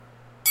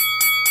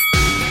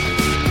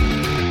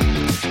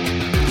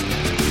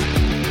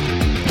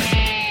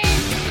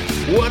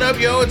What up,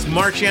 yo? It's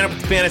Mark Shannon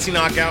with the Fantasy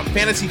Knockout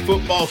Fantasy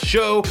Football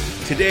Show.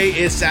 Today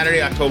is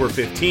Saturday, October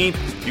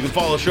 15th. You can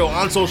follow the show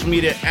on social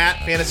media at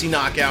Fantasy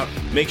Knockout.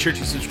 Make sure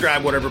to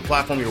subscribe whatever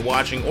platform you're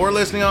watching or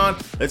listening on.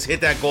 Let's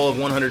hit that goal of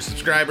 100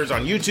 subscribers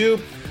on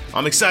YouTube.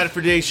 I'm excited for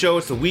today's show.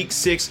 It's the Week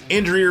 6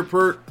 injury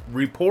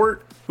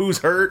report. Who's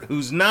hurt,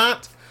 who's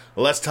not?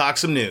 Let's talk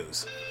some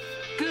news.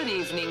 Good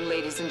evening,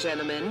 ladies and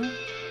gentlemen.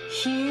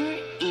 Here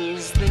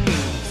is the news.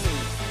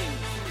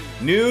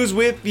 News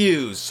with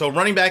views. So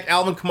running back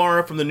Alvin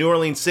Kamara from the New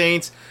Orleans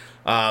Saints,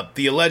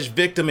 the alleged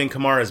victim in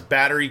Kamara's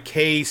battery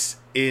case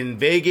in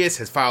Vegas,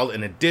 has filed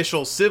an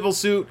additional civil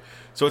suit.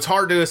 So it's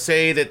hard to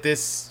say that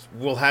this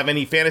will have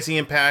any fantasy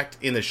impact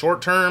in the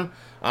short term.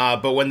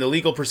 But when the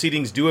legal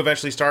proceedings do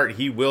eventually start,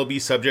 he will be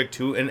subject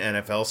to an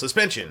NFL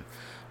suspension.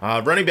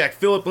 Running back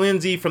Philip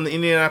Lindsay from the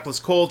Indianapolis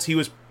Colts, he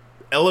was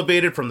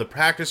elevated from the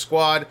practice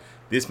squad.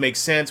 This makes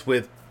sense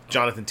with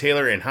Jonathan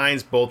Taylor and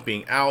Hines both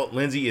being out.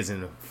 Lindsay is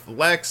in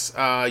flex.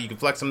 You can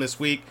flex him this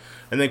week.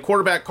 And then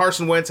quarterback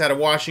Carson Wentz out of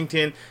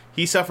Washington.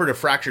 He suffered a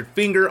fractured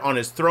finger on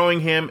his throwing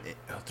hand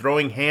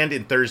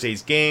in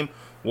Thursday's game.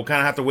 We'll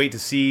kind of have to wait to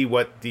see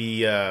what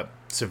the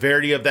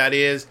severity of that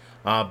is.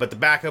 But the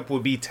backup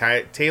would be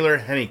Taylor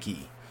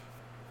Heinicke.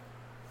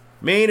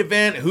 Main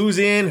event, who's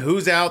in,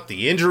 who's out,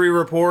 the injury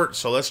report.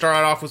 So let's start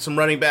off with some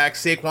running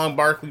backs. Saquon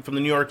Barkley from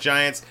the New York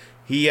Giants.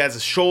 He has a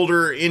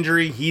shoulder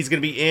injury. He's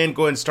going to be in.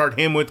 Go ahead and start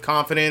him with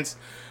confidence.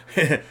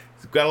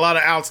 Got a lot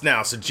of outs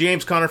now. So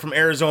James Conner from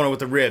Arizona with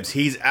the ribs.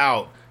 He's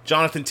out.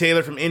 Jonathan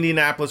Taylor from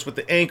Indianapolis with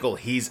the ankle.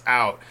 He's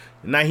out.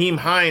 Nyheim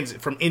Hines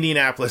from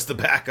Indianapolis, the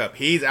backup.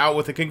 He's out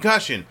with a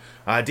concussion.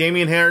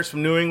 Damian Harris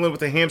from New England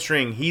with a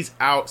hamstring. He's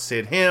out.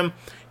 Sit him.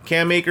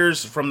 Cam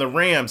Akers from the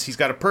Rams. He's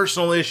got a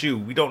personal issue.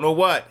 We don't know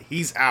what.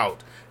 He's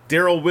out.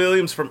 Darrell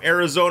Williams from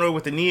Arizona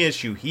with a knee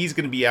issue. He's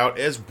going to be out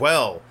as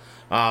well.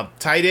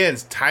 Tight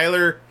ends.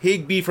 Tyler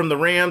Higbee from the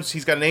Rams.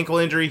 He's got an ankle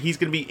injury. He's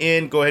going to be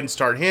in. Go ahead and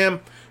start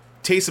him.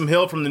 Taysom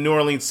Hill from the New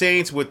Orleans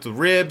Saints with the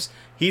ribs.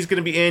 He's going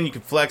to be in. You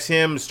can flex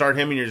him, start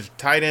him in your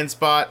tight end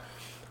spot.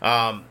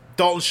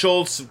 Dalton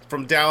Schultz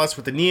from Dallas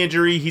with the knee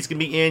injury. He's going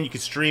to be in. You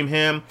can stream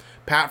him.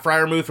 Pat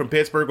Freiermuth from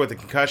Pittsburgh with a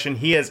concussion.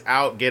 He is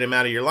out. Get him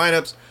out of your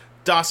lineups.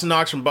 Dawson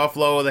Knox from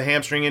Buffalo with a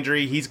hamstring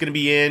injury. He's going to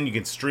be in. You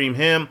can stream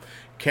him.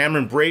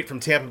 Cameron Brate from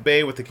Tampa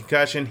Bay with the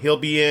concussion. He'll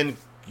be in.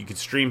 You can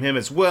stream him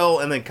as well.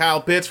 And then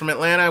Kyle Pitts from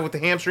Atlanta with the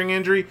hamstring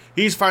injury.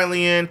 He's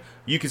finally in.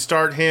 You can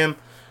start him.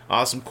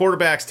 Some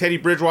quarterbacks. Teddy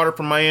Bridgewater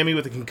from Miami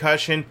with a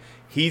concussion.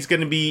 He's going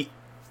to be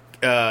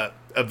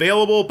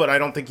available, but I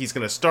don't think he's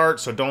going to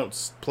start, so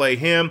don't play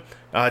him.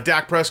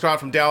 Dak Prescott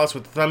from Dallas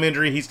with the thumb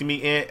injury. He's going to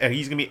be in.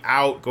 He's going to be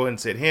out. Go ahead and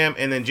sit him.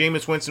 And then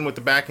Jameis Winston with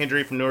the back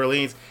injury from New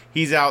Orleans.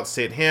 He's out.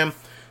 Sit him.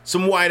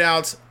 Some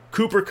wideouts.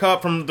 Cooper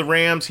Kupp from the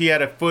Rams. He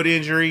had a foot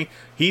injury.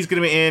 He's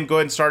going to be in. Go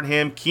ahead and start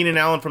him. Keenan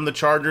Allen from the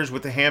Chargers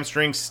with the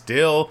hamstring.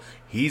 Still,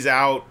 he's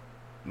out.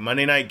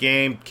 Monday night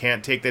game.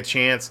 Can't take that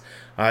chance.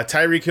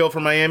 Tyreek Hill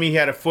from Miami. He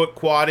had a foot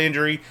quad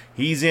injury.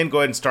 He's in. Go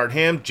ahead and start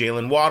him.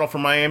 Jalen Waddle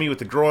from Miami with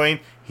the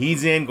groin.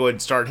 He's in. Go ahead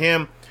and start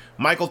him.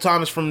 Michael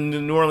Thomas from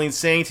the New Orleans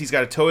Saints. He's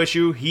got a toe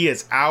issue. He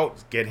is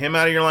out. Get him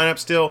out of your lineup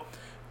still.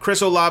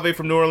 Chris Olave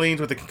from New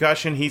Orleans with a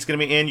concussion. He's going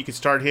to be in. You can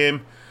start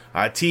him.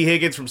 T.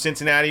 Higgins from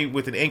Cincinnati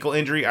with an ankle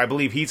injury. I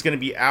believe he's going to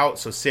be out,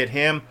 so sit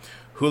him.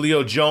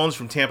 Julio Jones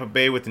from Tampa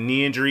Bay with a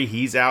knee injury.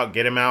 He's out.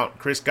 Get him out.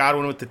 Chris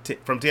Godwin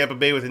from Tampa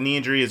Bay with a knee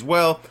injury as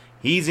well.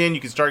 He's in.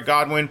 You can start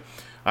Godwin.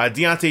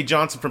 Deontay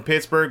Johnson from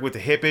Pittsburgh with a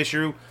hip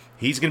issue.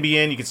 He's going to be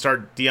in. You can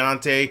start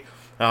Deontay.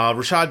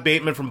 Rashad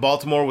Bateman from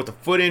Baltimore with a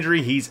foot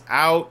injury. He's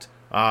out.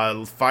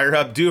 Fire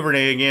up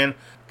Duvernay again.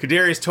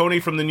 Kadarius Toney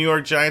from the New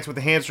York Giants with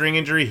a hamstring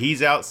injury.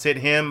 He's out. Sit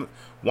him.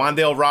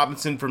 Wan'Dale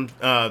Robinson from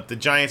the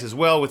Giants as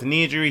well with a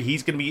knee injury.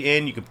 He's going to be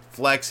in. You can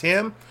flex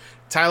him.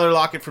 Tyler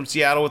Lockett from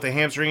Seattle with a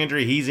hamstring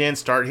injury. He's in.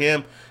 Start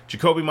him.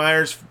 Jacoby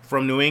Myers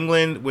from New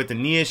England with a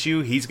knee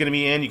issue. He's going to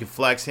be in. You can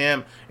flex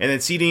him. And then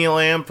CeeDee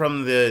Lamb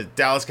from the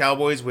Dallas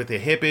Cowboys with a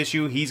hip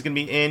issue. He's going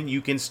to be in.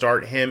 You can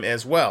start him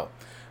as well.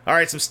 All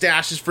right, some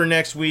stashes for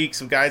next week.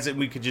 Some guys that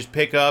we could just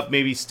pick up,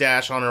 maybe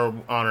stash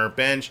on our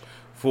bench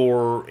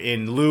for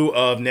in lieu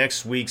of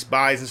next week's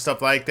buys and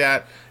stuff like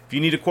that. If you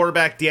need a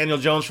quarterback, Daniel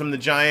Jones from the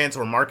Giants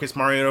or Marcus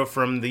Mariota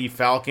from the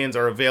Falcons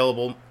are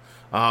available.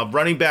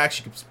 Running backs,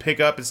 you can pick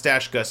up and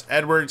stash Gus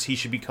Edwards. He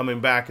should be coming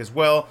back as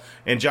well.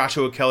 And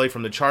Joshua Kelly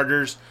from the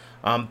Chargers.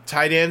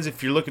 Tight ends,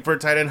 if you're looking for a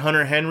tight end,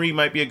 Hunter Henry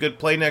might be a good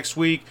play next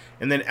week.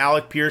 And then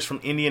Alec Pierce from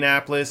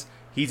Indianapolis.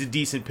 He's a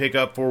decent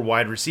pickup for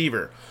wide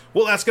receiver.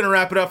 Well, that's going to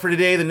wrap it up for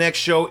today. The next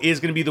show is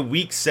going to be the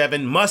Week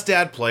 7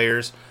 must-add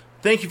players.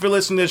 Thank you for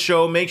listening to this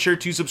show. Make sure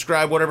to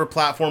subscribe whatever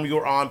platform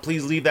you're on.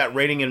 Please leave that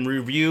rating and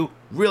review.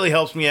 Really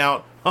helps me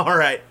out. All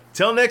right.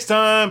 Till next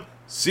time.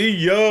 See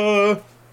ya.